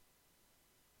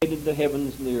created the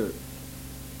heavens and the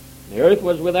earth. The earth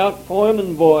was without form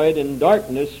and void, and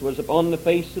darkness was upon the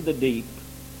face of the deep.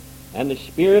 And the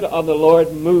Spirit of the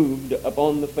Lord moved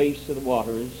upon the face of the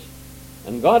waters.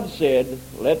 And God said,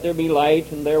 Let there be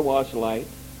light, and there was light.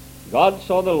 God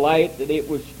saw the light, that it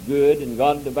was good, and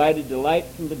God divided the light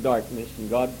from the darkness. And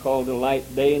God called the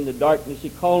light day, and the darkness He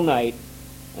called night.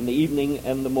 And the evening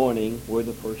and the morning were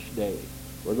the first day.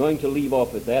 We're going to leave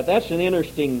off at that. That's an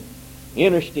interesting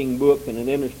book and an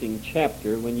interesting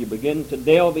chapter when you begin to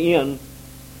delve in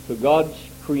to God's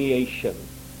creation.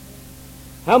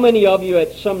 How many of you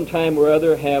at some time or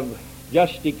other have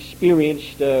just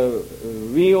experienced a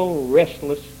real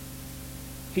restless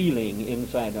feeling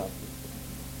inside of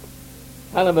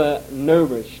you? Kind of a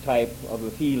nervous type of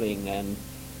a feeling. And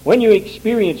when you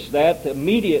experience that,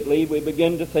 immediately we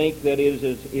begin to think that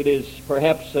it is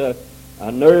perhaps a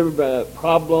nerve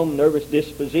problem, nervous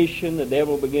disposition. The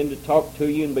devil begin to talk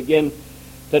to you and begin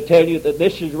to tell you that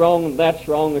this is wrong and that's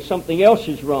wrong or something else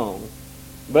is wrong.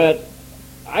 But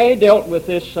I dealt with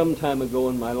this some time ago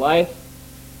in my life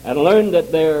and learned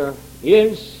that there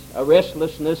is a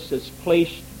restlessness that's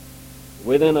placed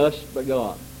within us by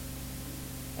God.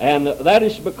 And that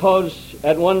is because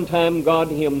at one time God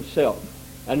Himself,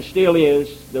 and still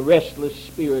is, the restless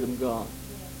Spirit of God.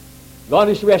 God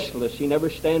is restless. He never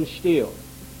stands still.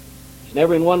 He's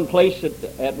never in one place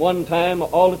at one time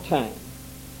all the time.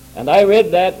 And I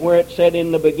read that where it said,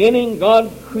 In the beginning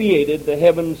God created the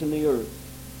heavens and the earth.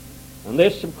 And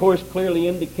this, of course, clearly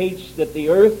indicates that the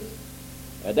earth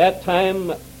at that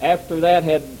time, after that,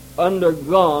 had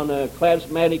undergone a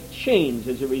plasmatic change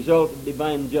as a result of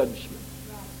divine judgment.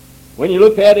 When you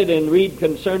look at it and read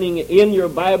concerning in your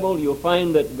Bible, you'll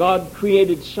find that God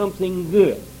created something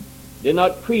good. Did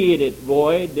not create it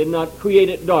void, did not create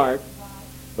it dark,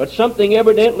 but something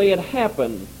evidently had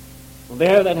happened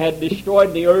there that had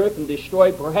destroyed the earth and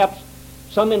destroyed perhaps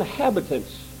some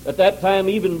inhabitants at that time,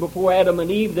 even before Adam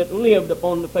and Eve, that lived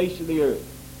upon the face of the earth.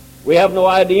 We have no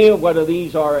idea whether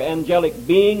these are angelic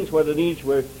beings, whether these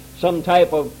were some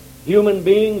type of human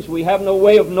beings. We have no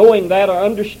way of knowing that or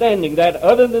understanding that,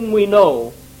 other than we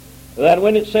know that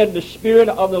when it said the Spirit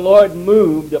of the Lord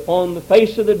moved upon the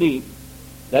face of the deep,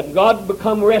 that God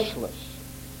become restless,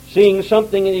 seeing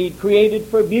something that He created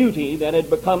for beauty that had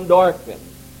become darkened,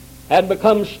 had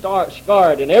become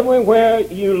scarred. And everywhere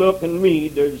you look and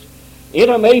read, there's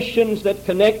intimations that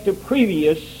connect to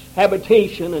previous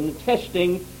habitation and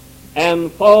testing and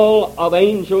fall of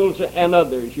angels and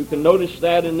others. You can notice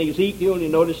that in Ezekiel, you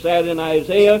notice that in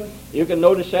Isaiah, you can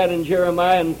notice that in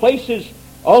Jeremiah, and places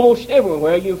almost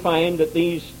everywhere you find that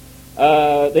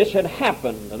this had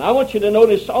happened. And I want you to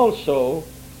notice also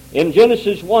in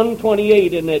Genesis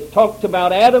 1:28, and it talked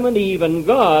about Adam and Eve, and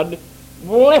God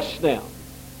blessed them.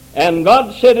 And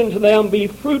God said unto them, Be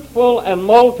fruitful and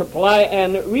multiply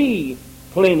and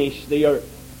replenish the earth.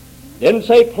 Didn't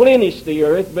say plenish the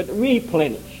earth, but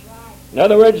replenish. In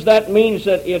other words, that means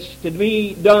that it's to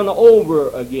be done over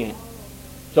again.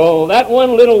 So that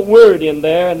one little word in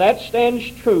there, and that stands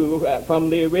true from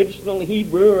the original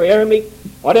Hebrew or Aramaic,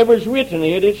 whatever is written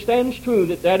in it, it stands true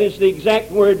that is the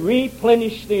exact word,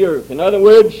 replenish the earth. In other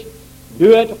words,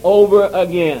 do it over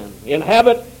again.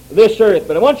 Inhabit this earth.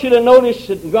 But I want you to notice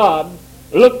that God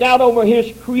looked out over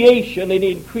His creation that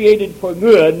He had created for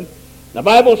good. The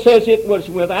Bible says it was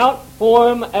without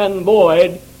form and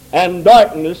void, and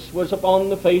darkness was upon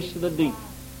the face of the deep.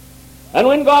 And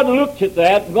when God looked at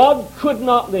that, God could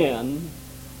not then,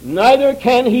 neither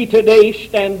can He today,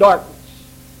 stand darkness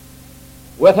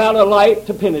without a light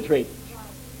to penetrate it.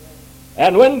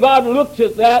 And when God looked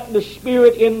at that, the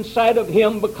Spirit inside of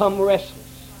Him become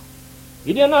restless.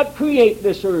 He did not create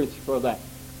this earth for that.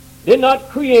 Did not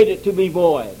create it to be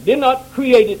void. Did not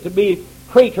create it to be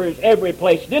craters every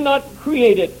place. Did not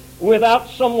create it without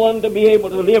someone to be able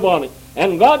to live on it.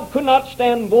 And God could not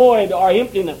stand void or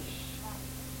emptiness.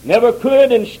 Never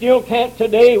could and still can't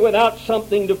today without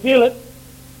something to fill it.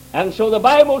 And so the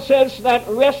Bible says that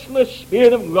restless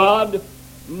Spirit of God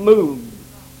moved.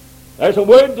 There's a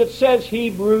word that says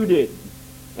He brooded.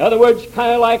 In other words,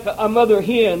 kind of like a mother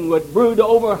hen would brood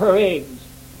over her eggs.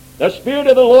 The Spirit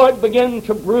of the Lord began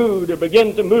to brood or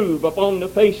begin to move upon the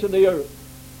face of the earth.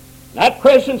 That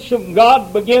presence of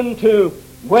God began to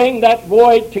bring that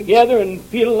void together and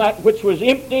fill that which was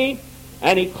empty,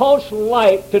 and He caused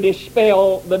light to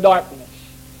dispel the darkness.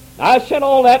 I said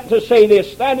all that to say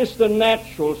this. That is the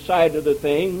natural side of the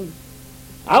thing.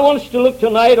 I want us to look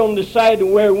tonight on the side of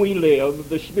where we live,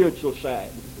 the spiritual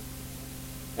side.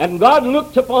 And God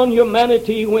looked upon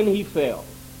humanity when He fell.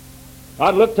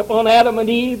 God looked upon Adam and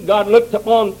Eve. God looked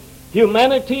upon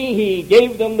humanity, he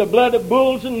gave them the blood of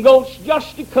bulls and goats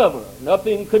just to cover.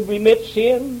 Nothing could remit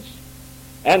sins.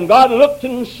 And God looked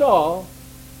and saw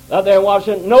that there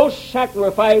wasn't no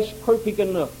sacrifice perfect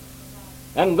enough.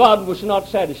 And God was not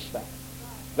satisfied.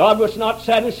 God was not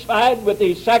satisfied with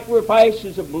the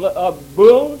sacrifices of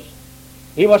bulls.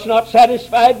 He was not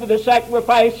satisfied with the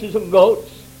sacrifices of goats.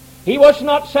 He was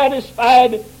not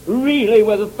satisfied really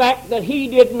with the fact that he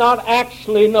did not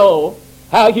actually know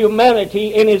how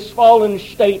humanity in his fallen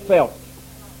state felt.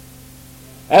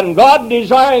 And God,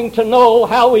 desiring to know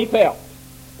how we felt.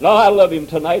 Now, I love him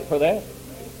tonight for that.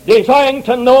 Desiring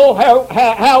to know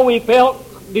how we felt,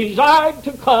 desired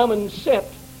to come and sit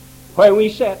where we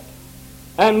sit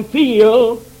and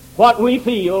feel what we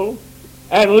feel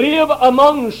and live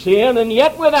among sin and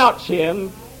yet without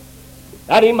sin,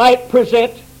 that he might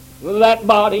present that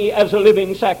body as a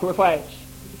living sacrifice.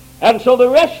 And so the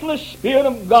restless Spirit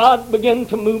of God began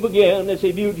to move again as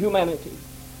he viewed humanity.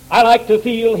 I like to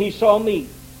feel he saw me.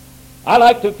 I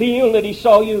like to feel that he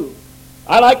saw you.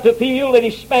 I like to feel that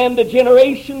he spanned the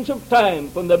generations of time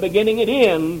from the beginning and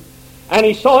end, and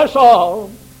he saw us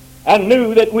all and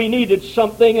knew that we needed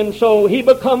something, and so he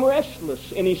became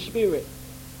restless in his spirit.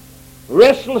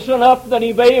 Restless enough that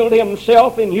he veiled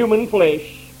himself in human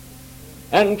flesh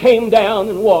and came down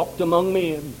and walked among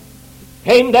men.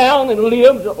 Came down and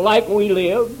lived like we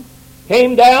lived.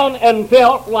 Came down and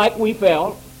felt like we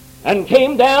felt. And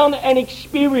came down and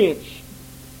experienced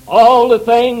all the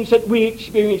things that we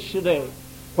experience today.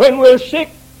 When we're sick,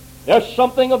 there's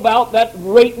something about that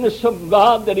greatness of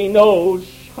God that he knows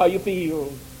how you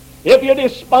feel. If you're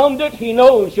despondent, he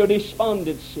knows your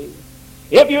despondency.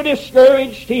 If you're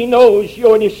discouraged, he knows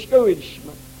your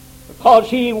discouragement. Because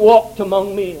he walked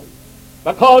among men.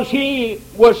 Because he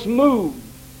was moved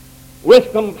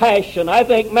with compassion. I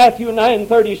think Matthew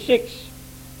 9:36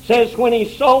 says when he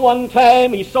saw one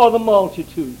time, he saw the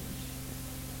multitudes.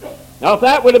 Now if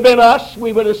that would have been us,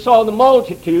 we would have saw the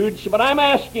multitudes. But I'm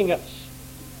asking us,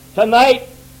 tonight,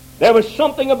 there was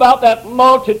something about that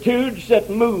multitudes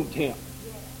that moved him.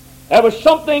 There was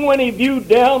something when he viewed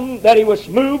them that he was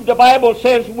moved, the Bible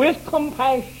says, with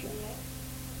compassion.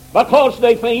 Because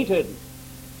they fainted.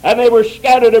 And they were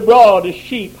scattered abroad as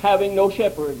sheep having no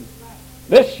shepherd.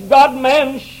 This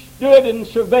God-man stood and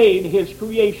surveyed his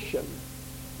creation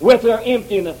with their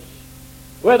emptiness,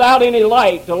 without any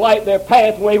light to light their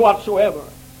pathway whatsoever.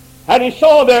 And he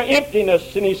saw their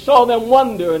emptiness, and he saw them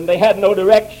wander, and they had no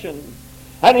direction.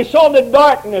 And he saw the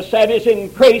darkness that is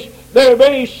increased their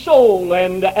very soul,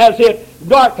 and as it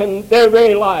darkened their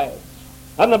very lives.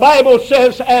 And the Bible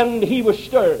says, and he was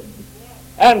stirred,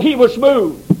 and he was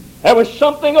moved. There was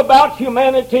something about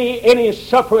humanity in his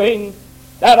suffering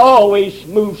that always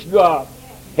moves God.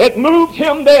 It moved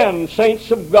him then,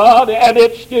 saints of God, and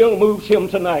it still moves him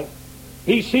tonight.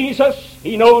 He sees us.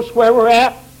 He knows where we're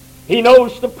at. He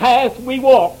knows the path we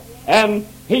walk. And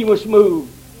he was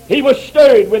moved. He was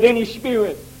stirred within his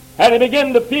spirit. And he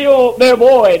began to fill their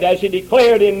void, as he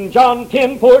declared in John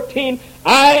 10:14,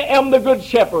 I am the good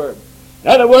shepherd. In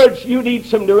other words, you need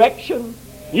some direction.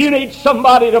 You need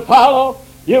somebody to follow.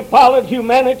 You followed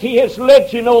humanity, has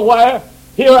led you nowhere.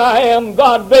 Here I am,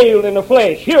 God veiled in the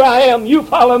flesh. Here I am, you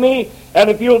follow me. And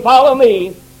if you'll follow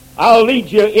me, I'll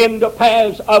lead you into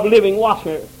paths of living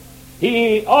water.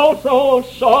 He also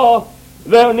saw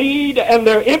their need and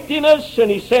their emptiness, and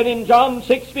he said in John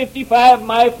 6:55,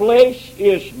 my flesh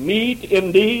is meat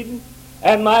indeed,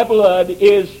 and my blood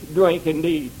is drink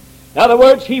indeed. In other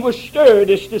words, he was stirred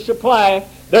as to supply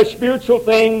the spiritual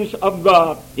things of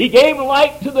God. He gave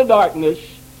light to the darkness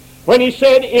when he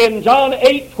said in John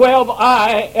 8:12,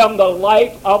 I am the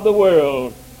light of the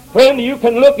world. When you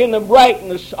can look in the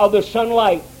brightness of the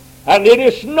sunlight, and it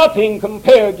is nothing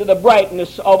compared to the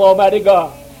brightness of Almighty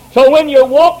God. So when you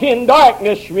walk in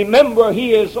darkness, remember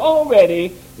he has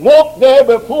already walked there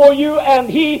before you, and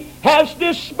he has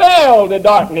dispelled the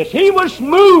darkness. He was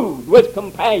moved with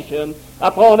compassion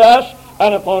upon us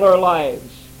and upon our lives.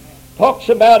 Talks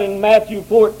about in Matthew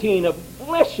 14, a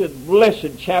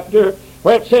blessed chapter,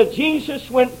 where it says, Jesus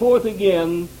went forth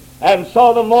again and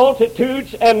saw the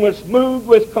multitudes and was moved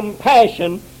with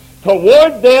compassion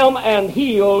toward them and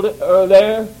healed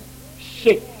their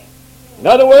sick. In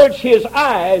other words, his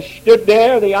eyes stood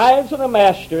there, the eyes of the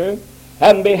Master,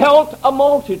 and beheld a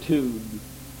multitude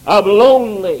of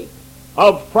lonely,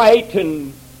 of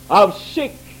frightened, of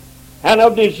sick, and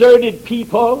of deserted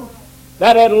people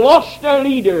that had lost their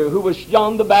leader, who was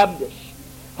John the Baptist.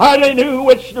 Hardly knew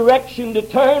which direction to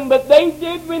turn, but they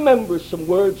did remember some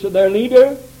words of their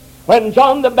leader when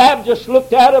John the Baptist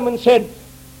looked at him and said,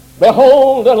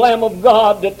 Behold the Lamb of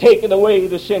God that taketh away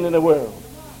the sin of the world.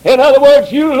 In other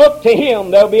words, you look to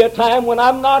Him. There'll be a time when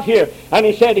I'm not here. And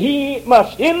He said He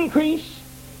must increase,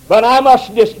 but I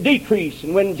must decrease.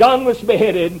 And when John was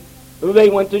beheaded, they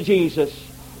went to Jesus.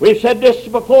 We've said this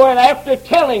before, and after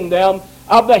telling them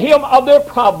of their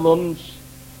problems,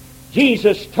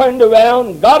 Jesus turned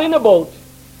around, got in a boat,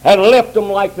 and left them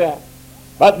like that.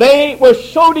 But they were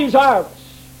so desirous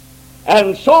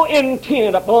and so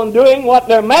intent upon doing what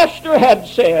their master had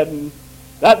said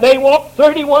that they walked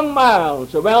 31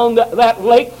 miles around that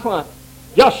lakefront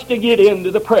just to get into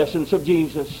the presence of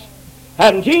Jesus.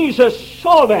 And Jesus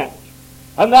saw that,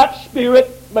 and that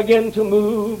Spirit began to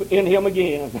move in him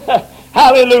again.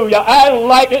 Hallelujah. I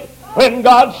like it when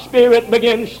God's Spirit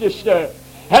begins to stir.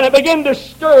 And it began to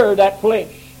stir that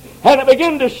flesh. And it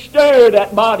began to stir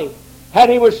that body.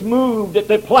 And he was moved at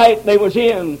the plight they was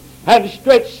in, and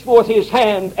stretched forth his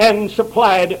hand and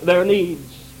supplied their needs.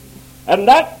 And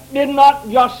that did not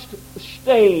just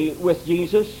stay with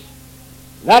Jesus.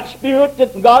 That Spirit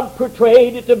that God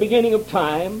portrayed at the beginning of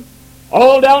time,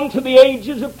 all down to the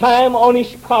ages of time on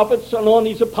his prophets and on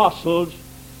his apostles,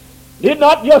 did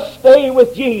not just stay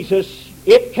with Jesus.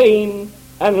 It came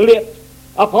and lit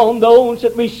upon those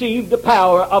that received the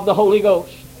power of the Holy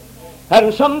Ghost.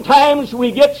 And sometimes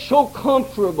we get so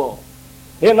comfortable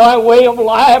in our way of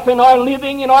life, in our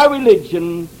living, in our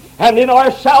religion, and in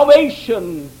our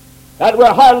salvation, that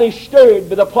we're hardly stirred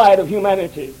by the plight of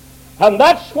humanity. And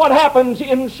that's what happens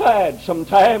inside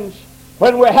sometimes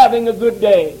when we're having a good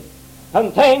day.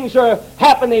 And things are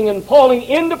happening and falling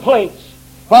into place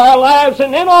for our lives,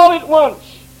 and then all at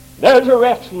once, there's a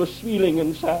restless feeling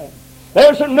inside.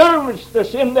 There's a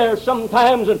nervousness in there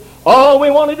sometimes, and all we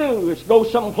want to do is go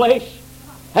someplace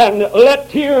and let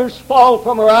tears fall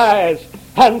from our eyes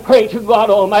and pray to God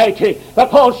Almighty,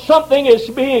 because something is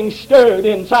being stirred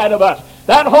inside of us.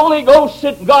 That Holy Ghost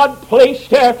that God placed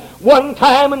there one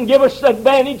time and give us the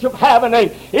advantage of having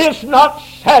it is not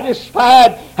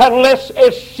satisfied unless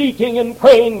it's seeking and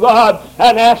praying God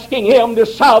and asking Him to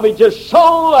salvage a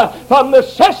soul from the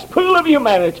cesspool of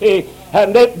humanity,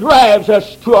 and it drives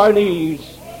us to our knees.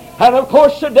 And of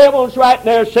course the devil's right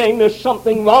there saying there's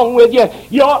something wrong with you.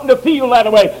 You oughtn't to feel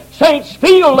that way. Saints,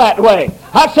 feel that way.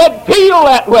 I said feel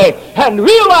that way. And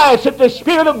realize that the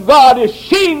Spirit of God is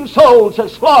seeing souls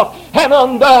that's lost and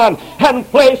undone. And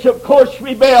flesh, of course,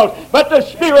 rebelled. But the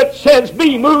Spirit says,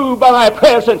 be moved by my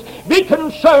presence. Be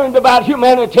concerned about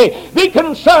humanity. Be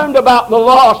concerned about the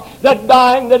lost, the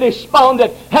dying, the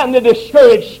despondent, and the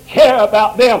discouraged. Care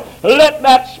about them. Let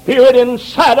that Spirit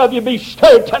inside of you be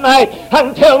stirred tonight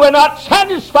until we're not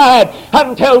satisfied,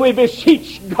 until we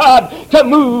beseech God to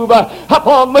move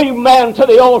upon me man to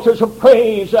the altars of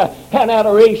praise and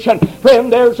adoration.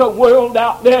 Friend, there's a world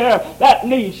out there that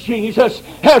needs Jesus.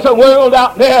 There's a world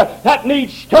out there that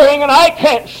needs stirring, and I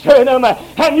can't stir them,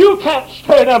 and you can't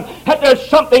stir them. And there's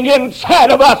something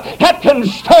inside of us that can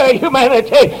stir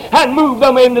humanity and move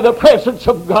them into the presence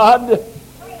of God.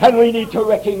 And we need to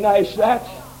recognize that.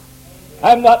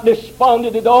 I'm not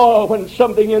despondent at all when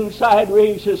something inside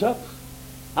raises up.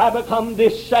 I become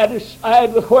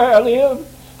dissatisfied with where I live.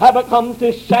 I become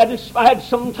dissatisfied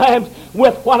sometimes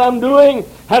with what I'm doing.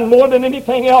 And more than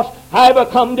anything else, I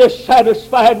become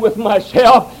dissatisfied with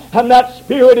myself. And that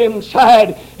Spirit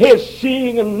inside is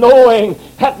seeing and knowing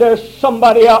that there's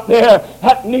somebody out there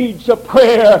that needs a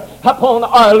prayer upon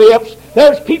our lips.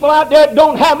 There's people out there that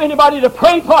don't have anybody to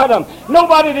pray for them,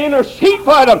 nobody to intercede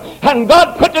for them. And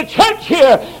God put the church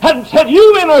here and said,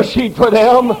 you intercede for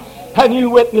them and you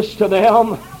witness to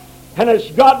them. And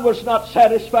as God was not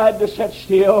satisfied to sit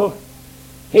still,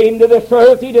 came to this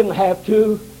earth, He didn't have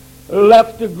to,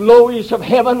 left the glories of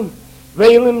heaven,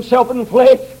 veiled Himself in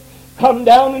flesh, come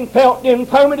down and felt the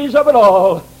infirmities of it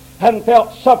all, and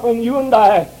felt suffering you and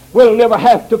I will never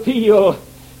have to feel,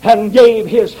 and gave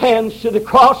His hands to the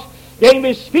cross, gave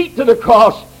His feet to the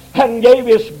cross, and gave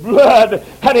His blood,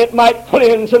 and it might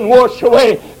cleanse and wash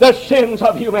away the sins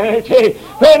of humanity.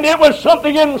 And it was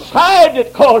something inside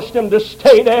that caused Him to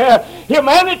stay there.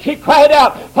 Humanity cried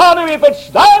out, Father, if it's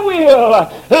Thy will,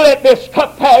 let this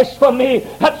cup pass from me.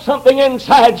 That something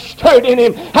inside stirred in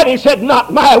Him, and He said,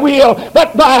 not my will,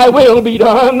 but Thy will be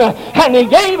done. And He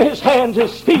gave His hands,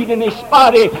 His feet, and His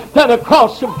body to the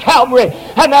cross of Calvary,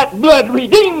 and that blood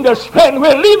redeemed us. Friend,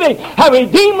 we're living a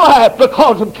redeemed life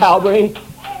because of Calvary.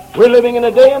 We're living in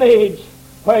a day and age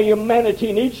where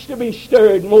humanity needs to be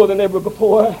stirred more than ever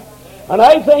before. And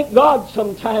I thank God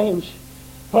sometimes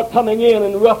for coming in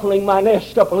and ruffling my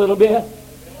nest up a little bit,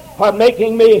 for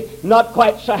making me not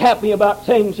quite so happy about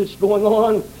things that's going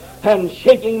on, and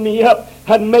shaking me up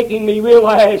and making me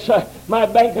realize My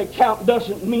bank account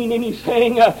doesn't mean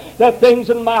anything. The things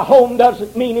in my home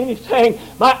doesn't mean anything.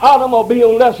 My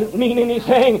automobile doesn't mean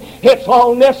anything. It's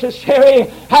all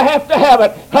necessary. I have to have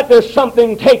it. But there's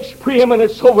something takes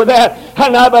preeminence over that.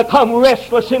 And I become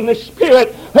restless in the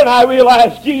spirit when I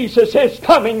realize Jesus is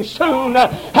coming soon.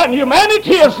 And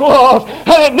humanity is lost. And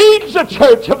it needs the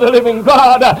church of the living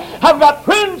God. I've got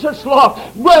friends that's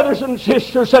lost. Brothers and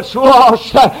sisters that's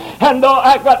lost. And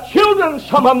I've got children,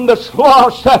 some of them that's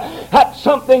lost. That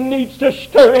something needs to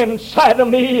stir inside of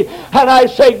me. And I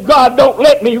say, God, don't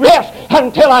let me rest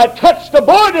until I touch the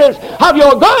borders of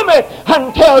your garment,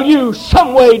 until you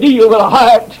some way deal with a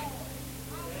heart.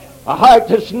 A heart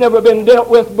that's never been dealt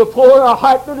with before, a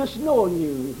heart that has known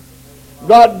you.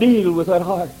 God, deal with that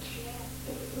heart.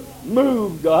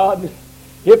 Move, God.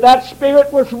 If that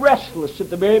spirit was restless at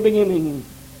the very beginning,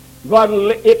 God,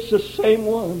 it's the same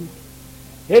one.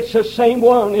 It's the same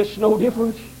one. It's no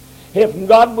different. If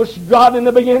God was God in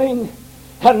the beginning,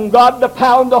 and God the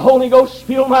power and the Holy Ghost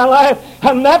fill my life,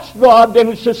 and that's God, then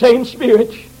it's the same Spirit.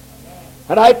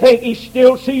 And I think He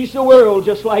still sees the world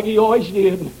just like He always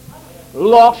did.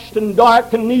 Lost and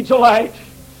dark and needs a light.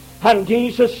 And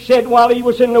Jesus said while He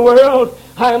was in the world,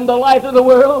 I am the light of the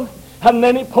world. And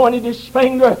then He pointed His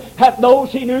finger at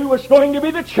those He knew was going to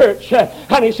be the church.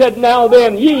 And He said, now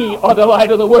then, ye are the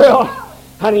light of the world.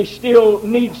 And He still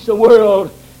needs the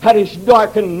world that is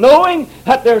darkened, knowing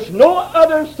that there's no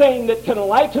other thing that can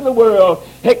lighten the world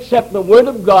except the Word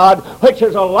of God, which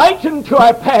is a light unto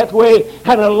our pathway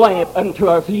and a lamp unto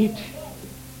our feet.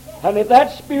 And if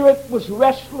that spirit was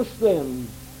restless then,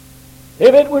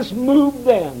 if it was moved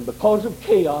then because of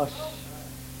chaos,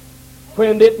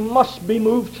 friend, it must be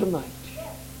moved tonight.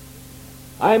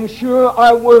 I'm sure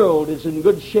our world is in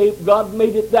good shape. God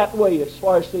made it that way as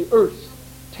far as the earth's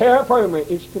terra firma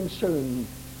is concerned.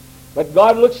 But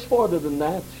God looks further than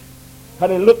that.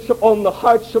 And He looks upon the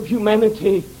hearts of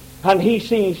humanity, and He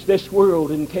sees this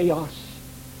world in chaos.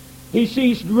 He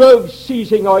sees drugs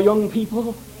seizing our young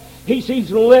people. He sees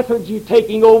lethargy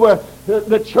taking over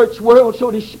the church world,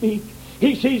 so to speak.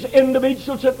 He sees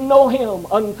individuals that know Him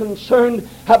unconcerned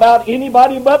about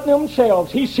anybody but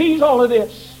themselves. He sees all of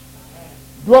this.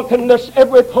 Drunkenness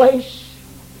every place.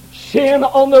 Sin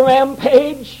on the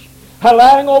rampage.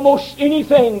 Allowing almost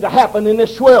anything to happen in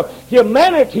this world.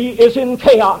 Humanity is in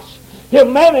chaos.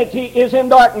 Humanity is in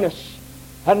darkness.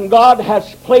 And God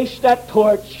has placed that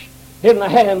torch in the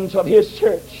hands of His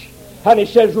church. And He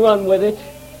says, run with it.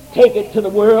 Take it to the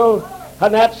world.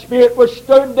 And that spirit was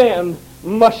stirred then,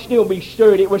 must still be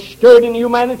stirred. It was stirred in the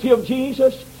humanity of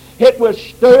Jesus. It was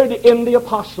stirred in the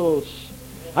apostles.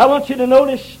 I want you to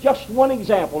notice just one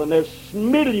example, and there's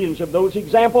millions of those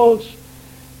examples.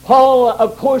 Paul,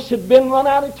 of course, had been run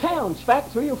out of town. In fact,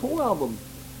 3 or 4 of them.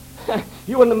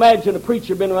 You wouldn't imagine a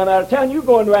preacher been run out of town. You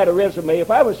go and write a resume. If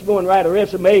I was to go and write a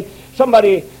resume,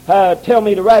 somebody tell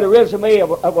me to write a resume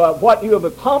of what you have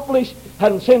accomplished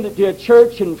and send it to a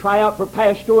church and try out for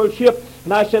pastoralship.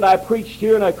 And I said, I preached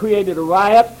here and I created a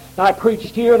riot. And I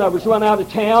preached here and I was run out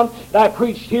of town. And I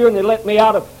preached here and they let me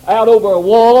out over a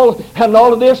wall and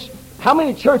all of this. How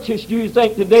many churches do you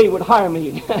think today would hire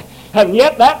me? And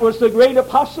yet that was the great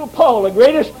apostle Paul, the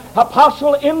greatest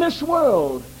apostle in this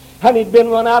world. And he'd been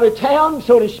run out of town,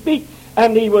 so to speak,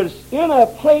 and he was in a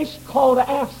place called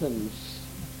Athens.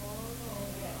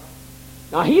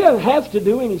 Now, he doesn't have to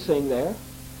do anything there.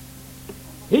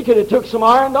 He could have took some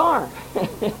R&R.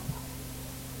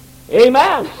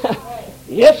 Amen.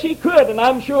 Yes, he could, and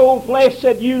I'm sure old Flesh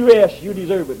said, you rest, you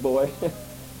deserve it, boy.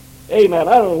 Amen.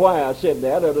 I don't know why I said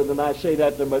that, other than I say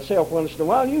that to myself once in a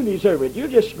while. You deserve it. You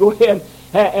just go ahead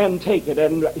and take it.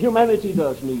 And humanity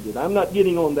does need it. I'm not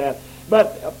getting on that.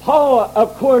 But Paul,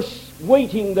 of course,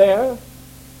 waiting there,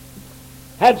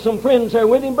 had some friends there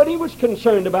with him, but he was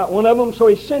concerned about one of them, so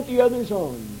he sent the others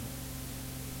on.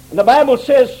 And the Bible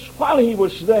says, while he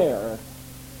was there,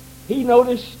 he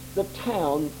noticed the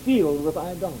town filled with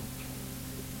idolatry.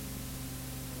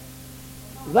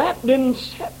 That didn't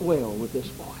set well with this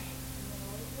boy.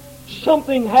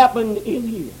 Something happened in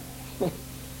here.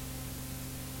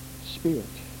 Spirit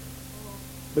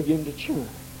began to churn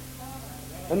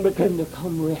and began to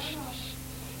come restless.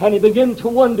 And he began to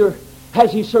wonder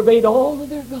as he surveyed all of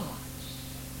their gods.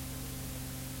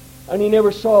 And he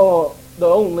never saw the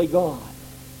only God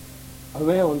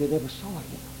around, he never saw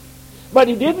him. But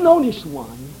he did notice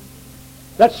one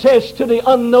that says to the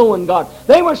unknown God.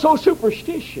 They were so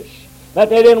superstitious that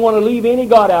they didn't want to leave any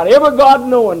God out. Every God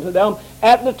known to them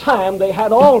at the time, they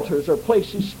had altars or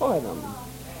places for them.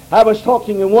 I was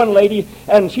talking to one lady,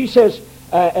 and she says,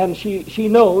 and she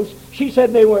knows, she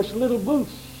said there was little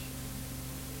booths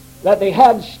that they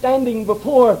had standing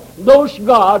before those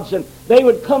gods, and they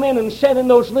would come in and sit in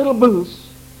those little booths,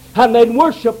 and they'd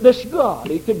worship this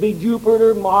god. It could be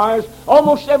Jupiter, Mars,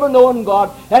 almost every known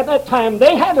god. At that time,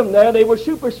 they had them there. They were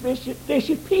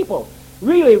superstitious people,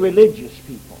 really religious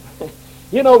people.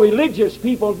 You know, religious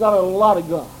people got a lot of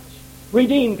gods.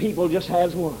 Redeemed people just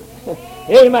has one.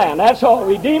 Amen. That's all.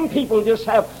 Redeemed people just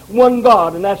have one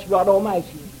God, and that's God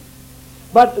Almighty.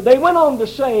 But they went on to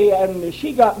say, and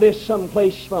she got this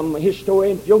someplace from a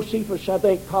historian, Josephus, I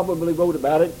think, probably wrote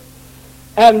about it.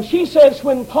 And she says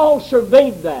when Paul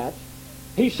surveyed that,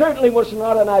 he certainly was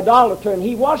not an idolater, and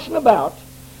he wasn't about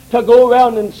to go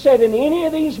around and sit in any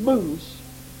of these booths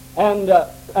and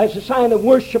as a sign of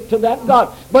worship to that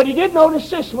God. But he did notice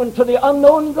this one, to the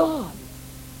unknown God.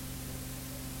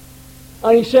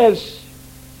 And he says,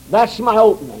 that's my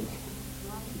opening.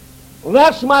 Well,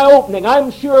 that's my opening.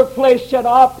 I'm sure flesh said,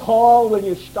 Paul, will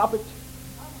you stop it?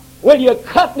 Will you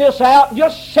cut this out?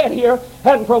 Just sit here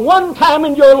and for one time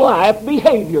in your life,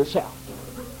 behave yourself.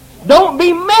 Don't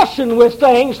be messing with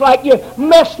things like you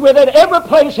messed with it every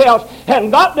place else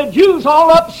and got the Jews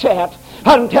all upset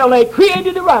until they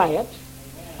created a riot.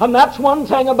 And that's one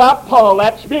thing about Paul.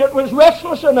 That spirit was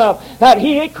restless enough that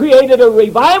he created a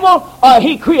revival or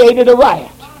he created a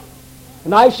riot.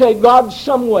 And I say, God,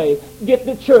 some way, get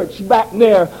the church back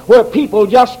there where people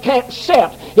just can't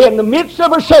sit in the midst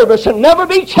of a service and never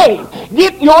be changed.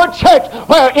 Get your church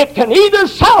where it can either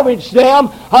salvage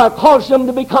them or cause them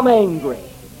to become angry.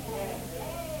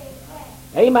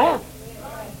 Amen.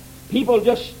 People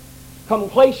just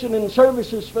complacent in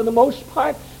services for the most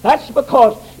part. That's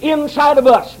because inside of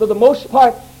us, for the most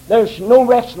part, there's no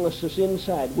restlessness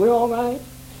inside. We're all right.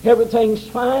 Everything's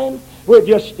fine. We're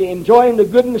just enjoying the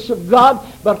goodness of God.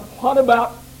 But what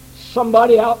about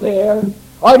somebody out there?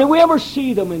 Or do we ever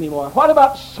see them anymore? What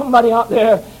about somebody out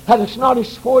there that is not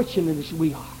as fortunate as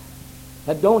we are,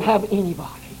 that don't have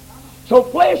anybody? So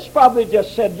flesh probably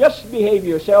just said, just behave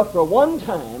yourself for one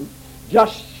time.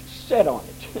 Just sit on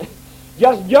it.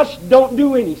 just don't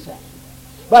do anything.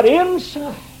 But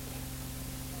inside,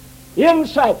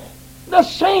 the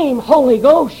same Holy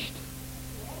Ghost.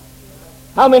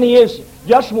 How many is it?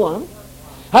 Just one.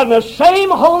 And the same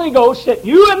Holy Ghost that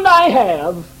you and I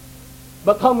have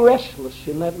become restless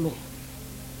in that man.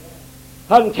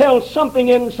 Until something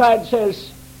inside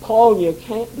says, Paul, you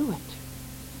can't do it.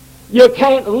 You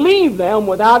can't leave them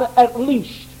without at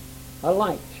least a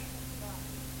light.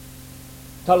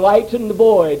 To lighten the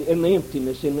void in the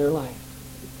emptiness in their life.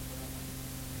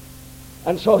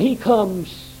 And so he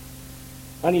comes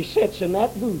and he sits in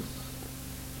that booth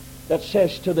that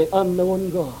says to the unknown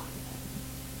God.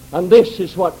 And this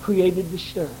is what created the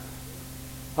stir.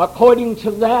 According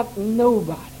to that,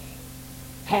 nobody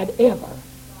had ever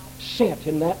sat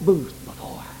in that booth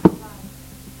before.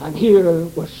 And here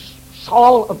was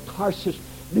Saul of Tarsus,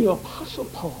 the Apostle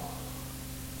Paul,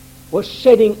 was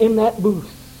sitting in that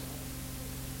booth.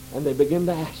 And they began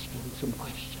to ask him some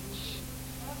questions.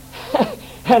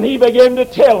 And he began to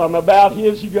tell them about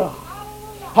his God.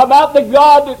 About the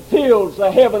God that fills the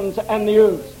heavens and the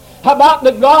earth. About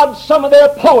the God some of their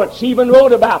poets even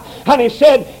wrote about. And he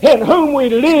said, in whom we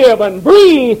live and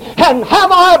breathe and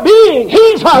have our being.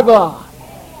 He's our God.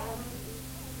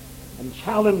 And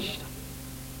challenged them.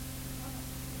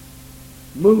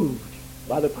 Moved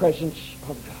by the presence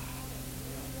of God.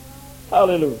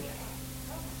 Hallelujah.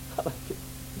 I like it.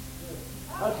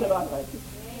 I said I like it.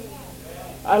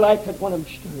 I like it when I'm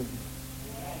stirred.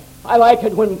 I like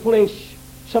it when flesh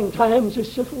sometimes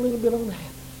is just a little bit unhappy.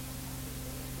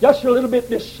 Just a little bit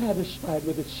dissatisfied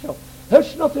with itself.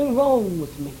 There's nothing wrong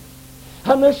with me.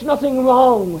 And there's nothing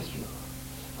wrong with you.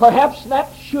 Perhaps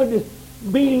that should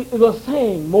be the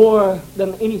thing more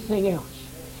than anything else.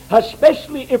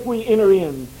 Especially if we enter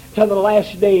in to the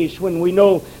last days when we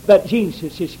know that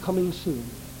Jesus is coming soon.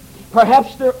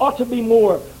 Perhaps there ought to be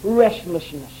more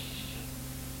restlessness.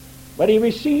 But he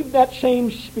received that same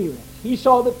spirit. He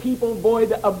saw the people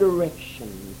void of direction,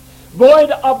 void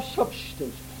of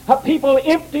substance, a people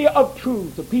empty of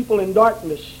truth, a people in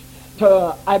darkness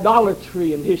to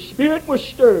idolatry. And his spirit was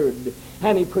stirred,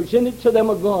 and he presented to them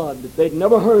a God that they'd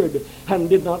never heard and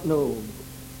did not know.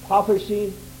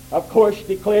 Prophecy, of course,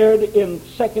 declared in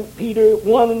 2 Peter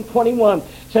 1:21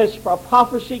 says, for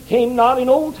prophecy came not in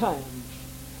old times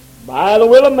by the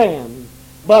will of man,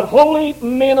 but holy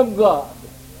men of God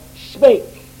spake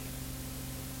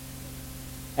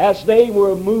as they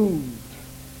were moved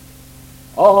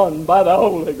on by the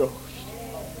Holy Ghost.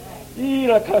 They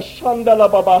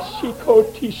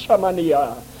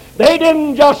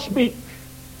didn't just speak.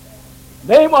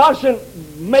 They wasn't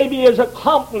maybe as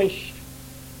accomplished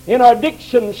In our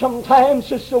diction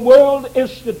sometimes it's the world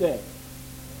is today.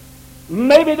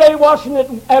 Maybe they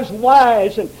wasn't as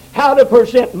wise in how to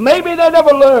present. Maybe they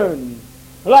never learned.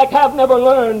 Like I've never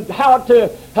learned how to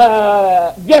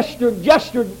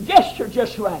gesture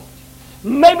just right.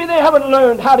 Maybe they haven't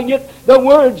learned how to get the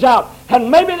words out. And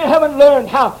maybe they haven't learned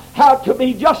how to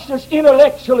be just as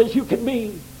intellectual as you can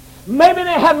be. Maybe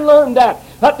they hadn't learned that.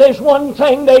 But there's one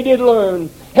thing they did learn,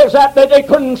 is that they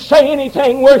couldn't say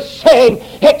anything worth saying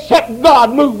except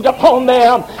God moved upon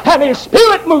them and His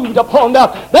Spirit moved upon them.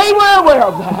 They were aware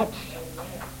of that.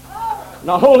 And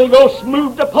the Holy Ghost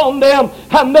moved upon them,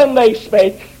 and then they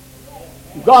spake.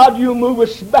 God, you move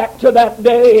us back to that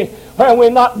day where we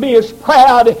not be as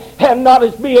proud and not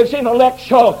as be as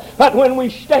intellectual, but when we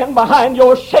stand behind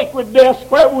your sacred desk,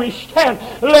 where we stand,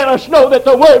 let us know that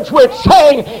the words we're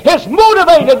saying is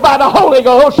motivated by the Holy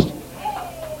Ghost.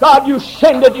 God, you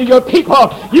send it to your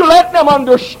people. You let them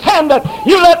understand it.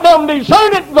 You let them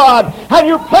discern it, God. And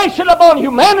you place it upon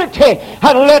humanity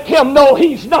and let him know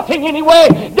he's nothing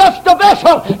anyway, just a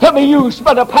vessel to be used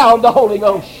by the power of the Holy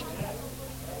Ghost.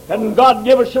 And God,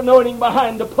 give us anointing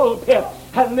behind the pulpit,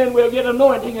 and then we'll get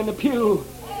anointing in the pew.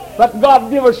 But God,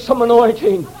 give us some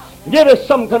anointing. Get us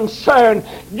some concern.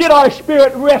 Get our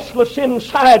spirit restless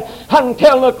inside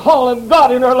until the call of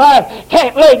God in our life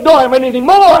can't lay dormant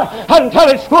anymore until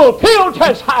it's fulfilled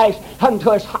to its highest,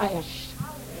 unto its highest.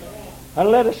 And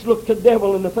let us look the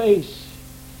devil in the face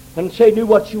and say, do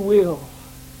what you will.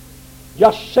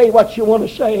 Just say what you want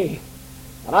to say.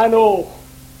 And I know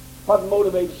what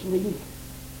motivates me.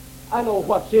 I know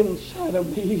what's inside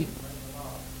of me.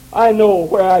 I know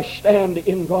where I stand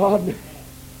in God.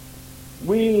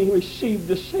 We receive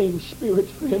the same Spirit,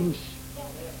 friends.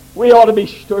 We ought to be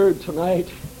stirred tonight.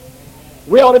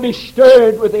 We ought to be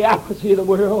stirred with the apathy of the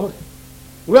world.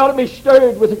 We ought to be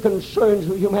stirred with the concerns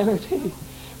of humanity.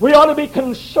 We ought to be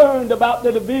concerned about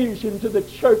the division to the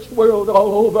church world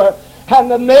all over and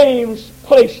the names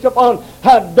placed upon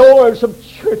doors of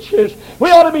churches. We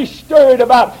ought to be stirred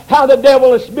about how the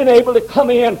devil has been able to come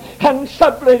in and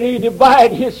subtly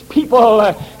divide his people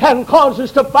and cause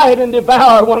us to fight and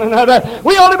devour one another.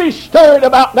 We ought to be stirred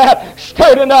about that,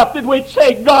 stirred enough that we'd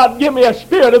say, God, give me a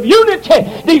spirit of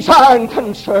unity, desire, and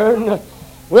concern.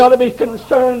 We ought to be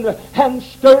concerned and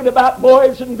stirred about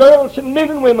boys and girls and men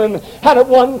and women and at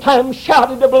one time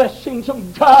shouted the blessings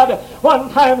of God, one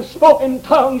time spoke in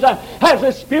tongues as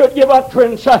the Spirit give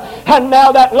utterance, and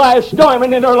now that lies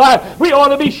dormant in our life. We ought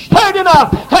to be stirred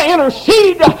enough to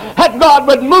intercede that God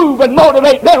would move and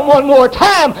motivate them one more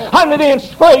time under the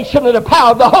inspiration of the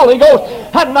power of the Holy Ghost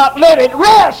and not let it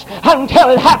rest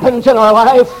until it happens in our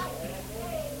life.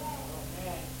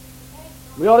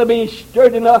 We ought to be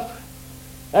stirred enough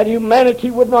that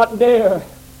humanity would not dare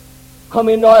come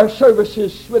into our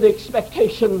services with the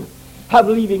expectation of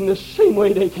leaving the same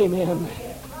way they came in.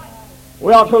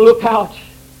 We ought to look out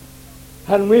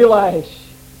and realize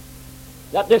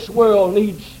that this world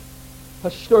needs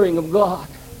a stirring of God,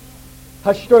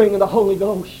 a stirring of the Holy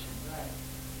Ghost.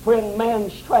 When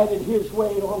man's tried it his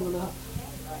way long enough,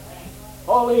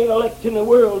 all the intellect in the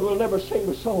world will never save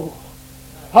a soul.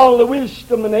 All the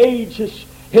wisdom and age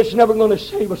is never going to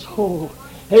save a soul.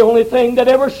 The only thing that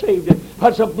ever saved it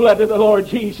was the blood of the Lord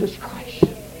Jesus Christ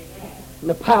and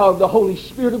the power of the Holy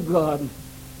Spirit of God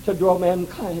to draw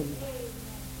mankind.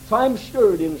 So I'm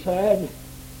stirred inside.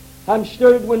 I'm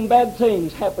stirred when bad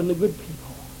things happen to good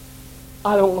people.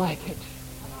 I don't like it.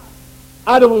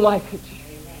 I don't like it.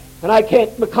 And I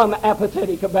can't become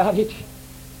apathetic about it.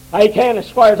 I can, as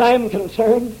far as I'm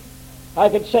concerned. I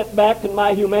could sit back and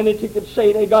my humanity could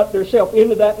say they got themselves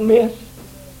into that mess,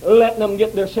 letting them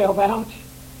get themselves out.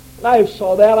 I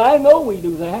saw that. I know we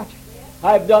do that.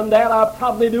 I've done that. I'll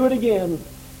probably do it again.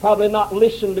 Probably not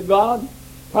listened to God.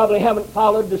 Probably haven't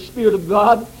followed the Spirit of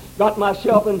God. Got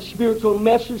myself in spiritual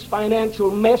messes,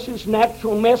 financial messes,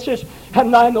 natural messes,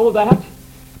 and I know that.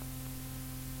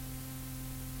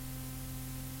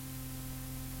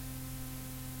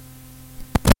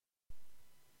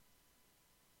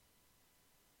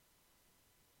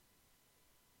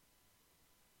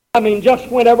 I mean, just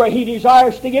whenever he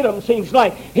desires to get them, seems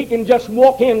like he can just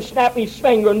walk in, snap his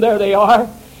finger, and there they are.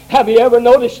 Have you ever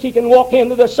noticed he can walk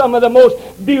into some of the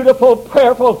most beautiful,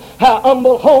 prayerful,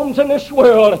 humble homes in this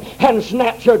world and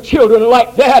snatch your children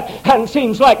like that, and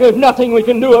seems like there's nothing we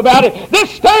can do about it? This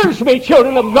stirs me,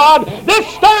 children of God. This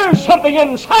stirs something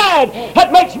inside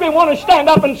that makes me want to stand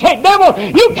up and say, devil,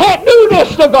 you can't do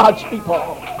this to God's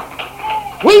people.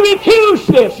 We refuse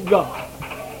this, God.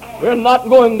 We're not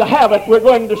going to have it. We're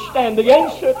going to stand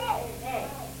against it.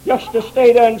 Just to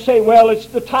stay there and say, well, it's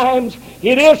the times.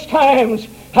 It is times.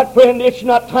 Friend, it's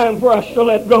not time for us to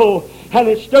let go. And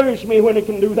it stirs me when it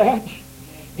can do that.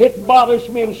 It bothers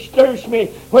me and stirs me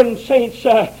when saints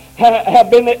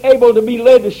have been able to be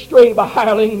led astray by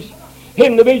hirelings,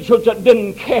 individuals that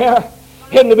didn't care,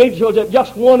 individuals that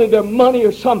just wanted their money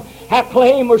or some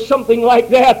acclaim or something like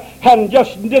that, and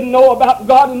just didn't know about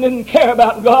God and didn't care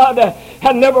about God,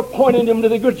 and never pointed them to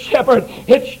the Good Shepherd.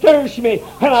 It stirs me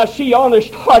when I see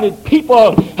honest-hearted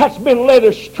people that's been led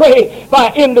astray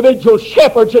by individual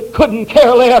shepherds that couldn't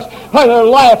care less for their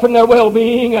life and their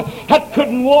well-being, that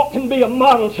couldn't walk and be a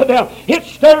model to them. It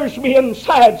stirs me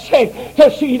inside, say,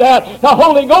 to see that the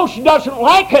Holy Ghost doesn't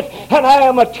like it, and I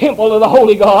am a temple of the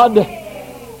Holy God,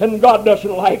 and God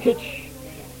doesn't like it.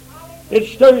 It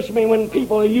stirs me when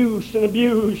people are used and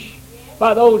abused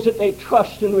by those that they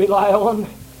trust and rely on.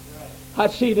 I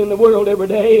see it in the world every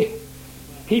day.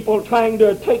 People trying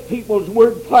to take people's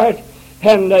word for it,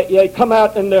 and they come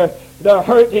out and they're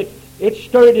hurt. It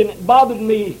stirred and it bothered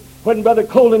me when Brother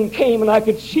Colin came and I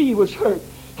could see he was hurt.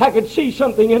 I could see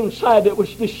something inside that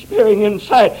was despairing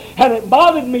inside. And it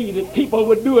bothered me that people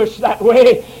would do us that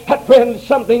way. Friend,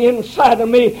 something inside of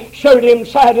me stirred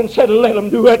inside and said, let them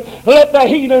do it. Let the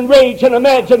heathen rage and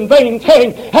imagine vain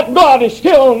things. That God is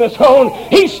still on the throne.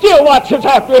 He still watches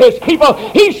after His people.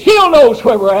 He still knows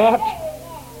where we're at.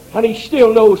 And He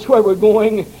still knows where we're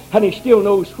going. And He still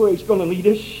knows where He's going to lead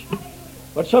us.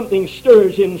 But something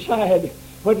stirs inside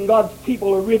when God's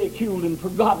people are ridiculed and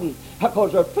forgotten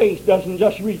because their faith doesn't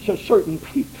just reach a certain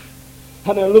peak.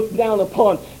 And they're looked down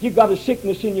upon. You've got a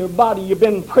sickness in your body. You've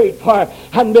been prayed for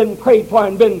and been prayed for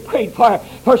and been prayed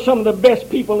for some of the best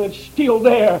people that's still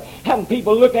there. And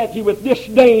people look at you with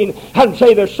disdain and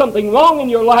say there's something wrong in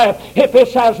your life if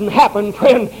this hasn't happened,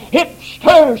 friend. It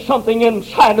stirs something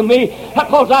inside of me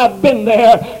because I've been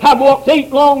there. I've walked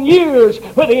 8 long years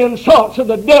with the insults of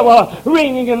the devil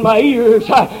ringing in my ears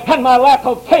and my lack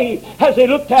of faith as they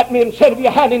looked at me and said, if you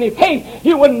had any faith,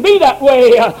 you wouldn't be that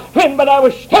way, friend. But I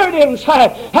was stirred inside.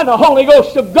 And the Holy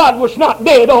Ghost of God was not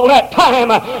dead all that time.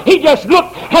 He just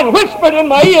looked and whispered in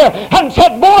my ear and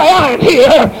said, boy, I am here.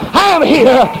 I am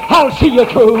here. I'll see you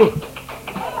through.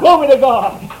 Glory to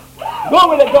God.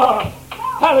 Glory to God.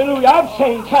 Hallelujah. I've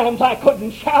seen times I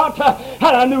couldn't shout and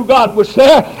I knew God was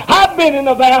there. I've been in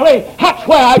the valley. That's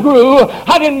where I grew.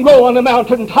 I didn't grow on the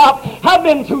mountaintop. I've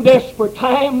been through desperate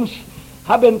times.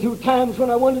 I've been through times when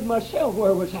I wondered myself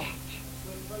where I was at.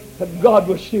 But God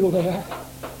was still there.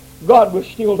 God was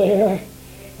still there.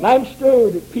 And I'm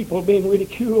stirred at people being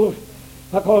ridiculed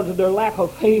because of their lack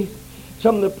of faith.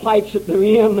 Some of the plights that they're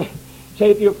in. Say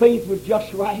if your faith was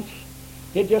just right,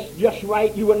 it just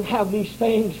right, you wouldn't have these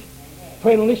things.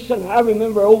 Friend, listen, I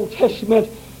remember Old Testament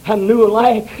and New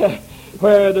alike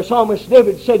where the psalmist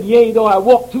David said, yea, though I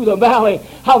walk through the valley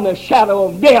of the shadow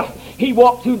of death. He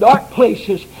walked through dark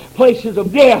places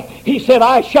of death. He said,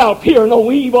 I shall fear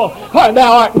no evil, for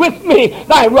thou art with me.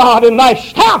 Thy rod and thy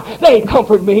staff, they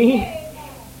comfort me.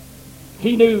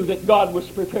 He knew that God was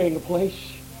preparing a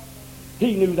place.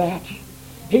 He knew that.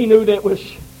 He knew that it was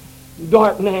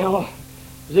dark now.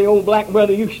 As the old black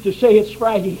brother used to say, it's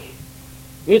Friday.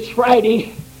 It's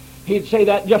Friday. He'd say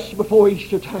that just before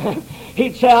Easter time.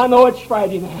 He'd say, I know it's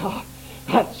Friday now.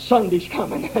 That Sunday's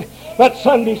coming. That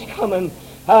Sunday's coming.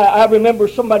 I remember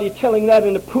somebody telling that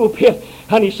in the pulpit,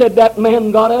 and he said that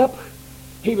man got up.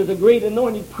 He was a great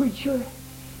anointed preacher,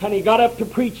 and he got up to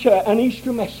preach an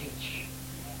Easter message.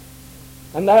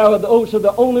 And those are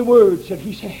the only words that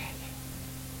he said.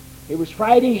 It was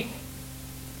Friday.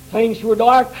 Things were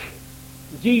dark.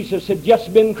 Jesus had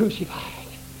just been crucified.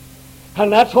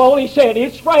 And that's all he said.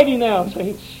 It's Friday now,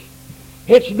 saints.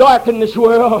 It's dark in this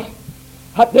world.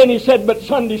 But then he said, but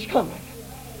Sunday's coming.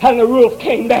 And the roof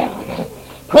came down.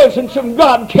 Presence of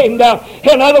God came down.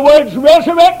 In other words,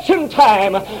 resurrection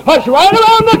time was right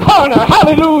around the corner.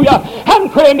 Hallelujah.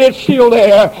 And friend, it's still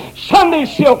there.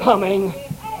 Sunday's still coming.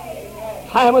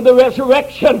 Time of the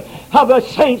resurrection of the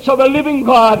saints of the living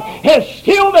God is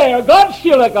still there. God's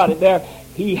still got it there.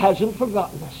 He hasn't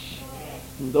forgotten us.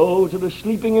 And those that are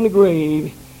sleeping in the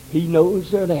grave, He knows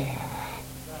they're there.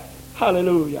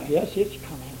 Hallelujah. Yes, it's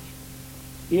coming.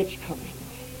 It's coming.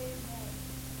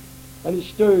 And it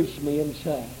stirs me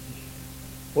inside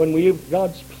when we,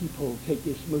 God's people, take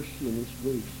His mercy and His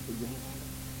grace for granted.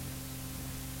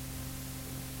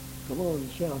 Come on,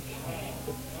 shout.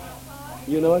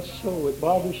 You know, it's so. It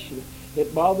bothers you.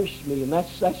 It bothers me. And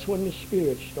that's when the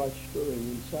Spirit starts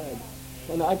stirring inside.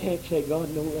 And I can't say,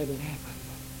 God, don't let it happen.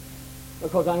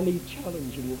 Because I need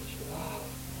challenging.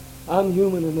 I'm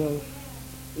human enough.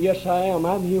 Yes, I am.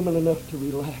 I'm human enough to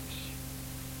relax.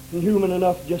 I'm human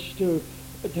enough just to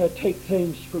take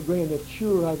things for granted.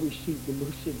 Sure, I've received the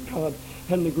mercy of God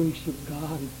and the grace of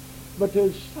God. But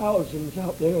there's thousands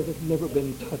out there that have never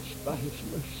been touched by His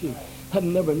mercy, have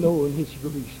never known His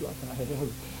grace like I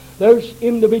have. There's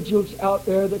individuals out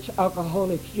there that's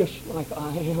alcoholics just like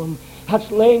I am, that's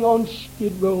laying on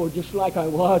skid row just like I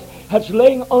was, that's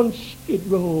laying on skid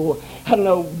row, and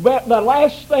the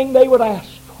last thing they would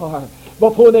ask for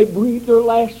before they breathe their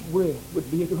last breath would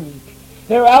be a drink.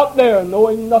 They're out there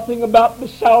knowing nothing about the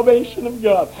salvation of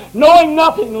God, knowing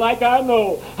nothing like I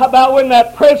know about when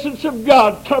that presence of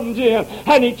God comes in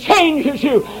and He changes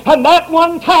you, and that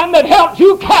one time that held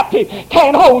you captive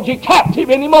can't hold you captive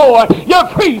anymore. You're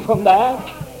free from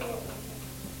that.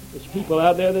 There's people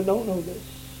out there that don't know this.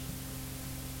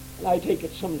 And I take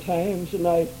it sometimes and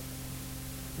I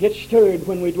get stirred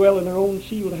when we dwell in our own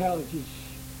sealed houses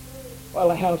while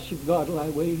the house of God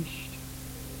lie waste.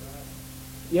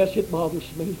 Yes, it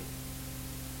bothers me.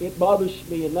 It bothers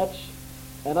me, and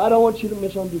I don't want you to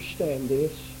misunderstand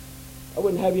this. I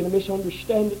wouldn't have you to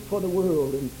misunderstand it for the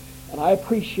world, and I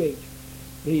appreciate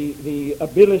the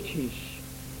abilities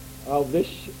of this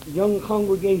young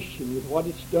congregation with what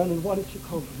it's done and what it's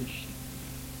accomplished.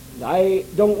 And I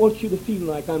don't want you to feel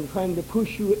like I'm trying to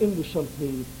push you into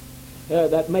something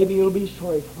that maybe you'll be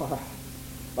sorry for.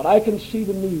 But I can see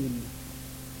the need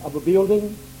of a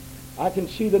building. I can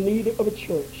see the need of a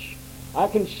church. I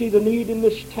can see the need in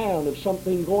this town of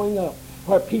something going up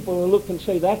where people will look and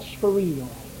say, that's for real.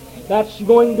 That's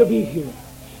going to be here.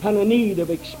 And the need of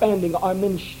expanding our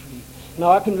ministry.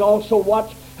 Now I can also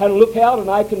watch and look out and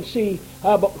I can see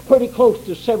pretty close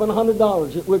to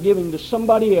 $700 that we're giving to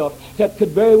somebody else that could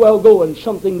very well go in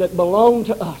something that belonged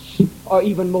to us or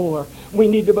even more. We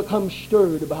need to become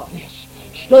stirred about this.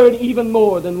 Stirred even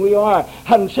more than we are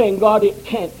and saying, God, it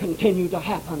can't continue to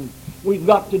happen. We've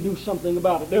got to do something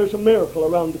about it. There's a miracle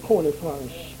around the corner for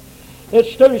us. It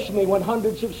stirs me when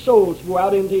hundreds of souls go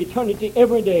out into eternity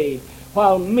every day,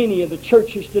 while many of the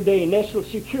churches today nestle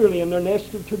securely in their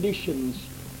nest of traditions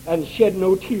and shed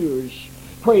no tears,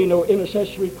 pray no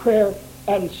intercessory prayer,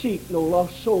 and seek no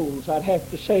lost souls. I'd have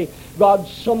to say, God,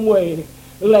 some way,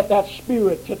 let that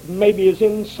spirit that maybe is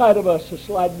inside of us has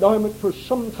lied dormant for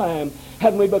some time,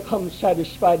 and we become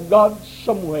satisfied. God,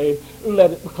 some way,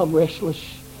 let it become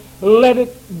restless. Let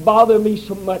it bother me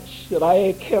so much that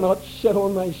I cannot sit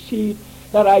on my seat,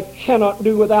 that I cannot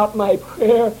do without my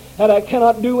prayer, that I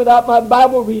cannot do without my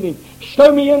Bible reading.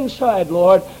 Stir me inside,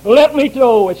 Lord. Let me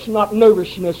know it's not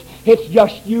nervousness. It's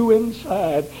just you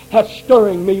inside that's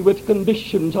stirring me with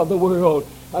conditions of the world.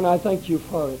 And I thank you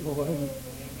for it, Lord.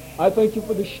 I thank you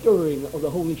for the stirring of the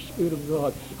Holy Spirit of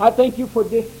God. I thank you for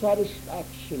this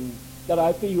satisfaction that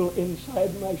I feel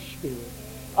inside my spirit.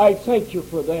 I thank you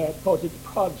for that because it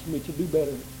prods me to do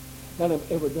better than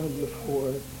I've ever done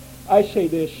before. I say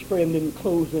this, friend, in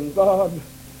closing. God,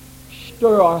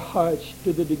 stir our hearts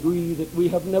to the degree that we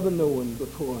have never known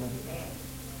before.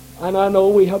 And I know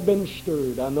we have been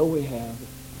stirred. I know we have.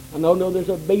 And I know there's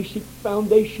a basic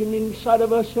foundation inside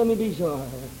of us and a desire.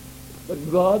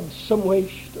 But God, some way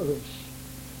stir us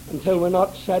until we're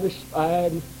not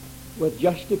satisfied with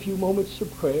just a few moments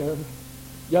of prayer,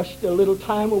 just a little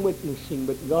time of witnessing,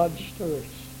 but God stir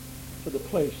us to the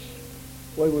place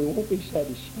where we won't be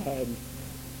satisfied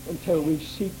until we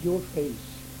seek your face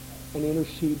and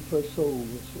intercede for a soul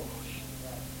that's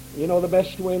lost. You know, the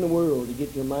best way in the world to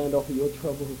get your mind off of your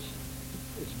troubles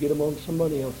is to get them on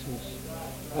somebody else's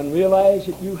and realize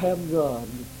that you have God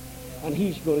and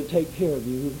He's going to take care of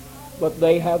you, but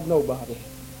they have nobody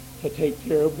to take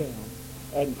care of them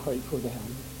and pray for them.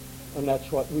 And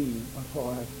that's what we are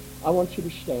for. I want you to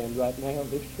stand right now,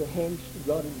 lift your hands to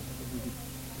God in heaven.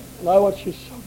 And I want you to